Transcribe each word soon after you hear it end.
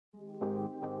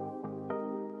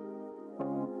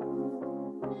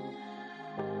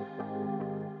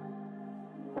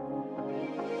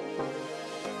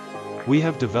We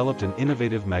have developed an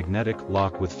innovative magnetic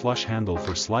lock with flush handle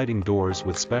for sliding doors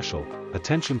with special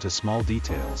attention to small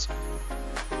details.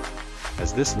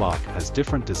 As this lock has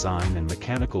different design and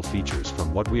mechanical features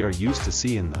from what we are used to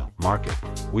see in the market,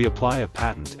 we apply a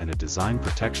patent and a design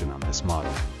protection on this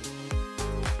model.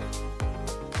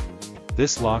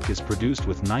 This lock is produced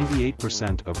with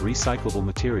 98% of recyclable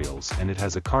materials and it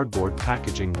has a cardboard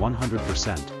packaging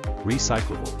 100%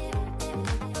 recyclable.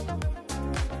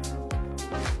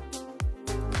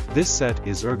 This set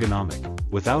is ergonomic,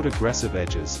 without aggressive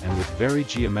edges and with very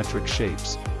geometric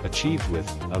shapes, achieved with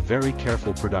a very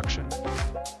careful production.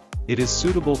 It is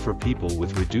suitable for people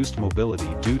with reduced mobility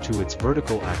due to its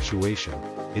vertical actuation,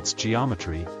 its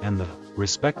geometry, and the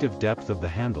respective depth of the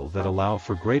handle that allow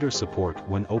for greater support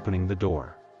when opening the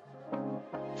door.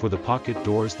 For the pocket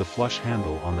doors, the flush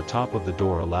handle on the top of the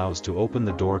door allows to open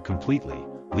the door completely,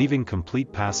 leaving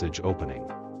complete passage opening.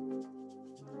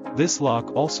 This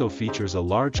lock also features a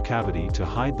large cavity to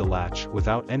hide the latch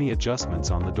without any adjustments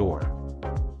on the door.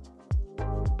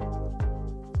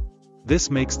 This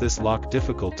makes this lock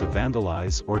difficult to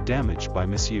vandalize or damage by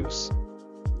misuse.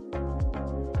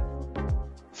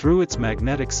 Through its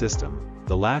magnetic system,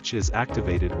 the latch is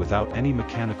activated without any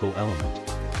mechanical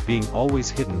element, being always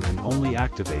hidden and only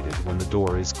activated when the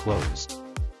door is closed.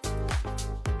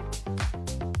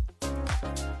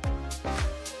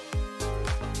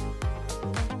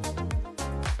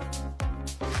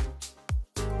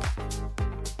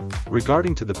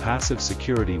 Regarding to the passive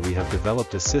security, we have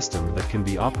developed a system that can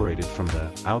be operated from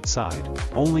the outside,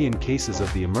 only in cases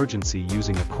of the emergency,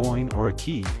 using a coin or a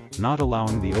key, not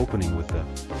allowing the opening with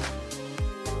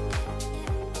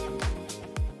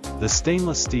The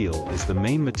stainless steel is the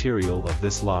main material of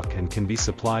this lock and can be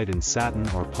supplied in satin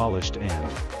or polished and,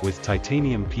 with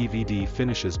titanium PVD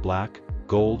finishes black,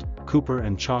 gold, copper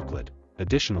and chocolate.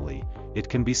 Additionally, it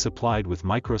can be supplied with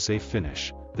microsafe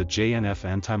finish, the JNF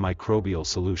antimicrobial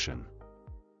solution.